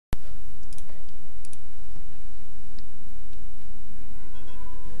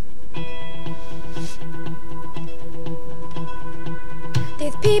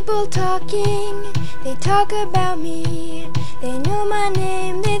People talking, they talk about me. They know my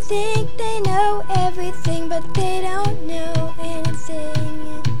name, they think they know everything, but they don't know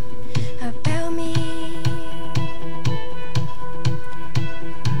anything about me.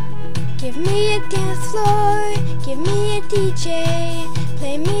 Give me a dance floor, give me a DJ,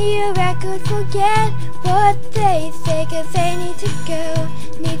 play me a record, forget what they say, 'cause they need to go,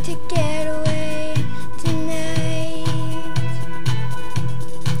 need to get away tonight.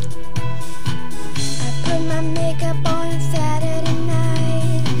 I put my makeup on a Saturday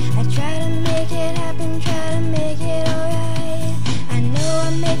night. I try to make it happen, try to make it alright. I know I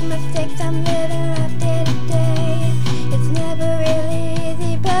make mistakes, I'm living life day to day. It's never really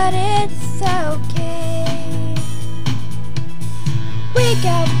easy, but it's okay.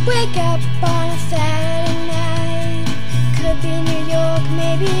 Wake up on a Saturday night. Could be New York,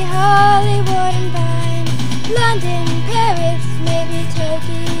 maybe Hollywood and Vine, London, Paris, maybe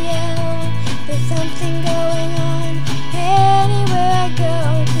Tokyo. There's something going on anywhere I go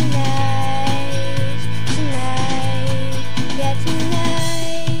tonight, tonight, yeah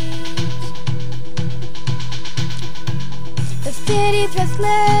tonight. The city's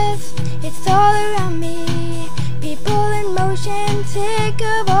restless, it's all around me. People in motion, sick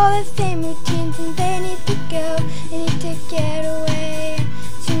of all the same routines, and they need to go, they need to get away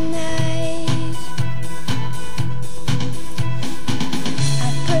tonight. I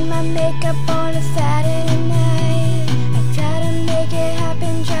put my makeup on a Saturday night. I try to make it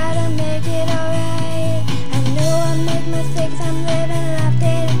happen, try to make it alright. I know I make mistakes, I'm living life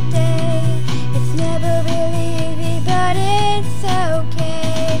day to day. It's never really easy, but it's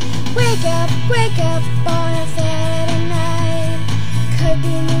okay. Wake up on a Saturday night. Could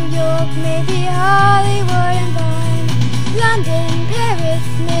be New York, maybe Hollywood and Vine, London, Paris,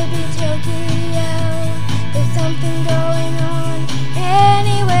 maybe Tokyo. There's something going on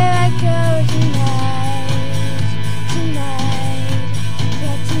anywhere I go tonight, tonight,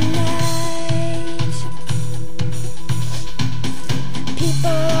 yeah tonight.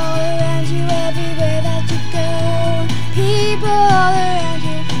 People all around you, everywhere that you go. People all around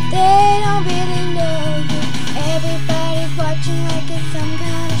you, they don't really know you. Everybody's watching like it's some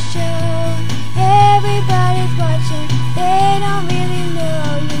kind of show. Everybody's watching, they don't really know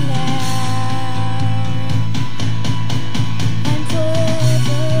you now and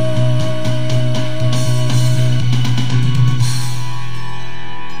forever.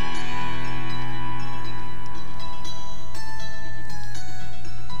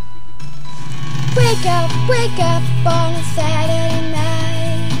 Wake up on a Saturday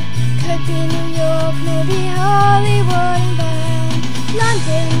night. Could be New York, maybe Hollywood and Vine,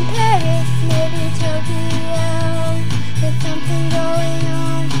 London, Paris, maybe Tokyo. There's something going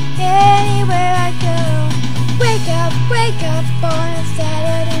on anywhere I go. Wake up on a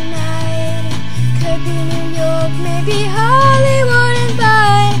Saturday night. Could be New York, maybe Hollywood and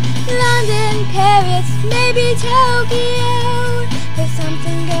Vine, London, Paris, maybe Tokyo.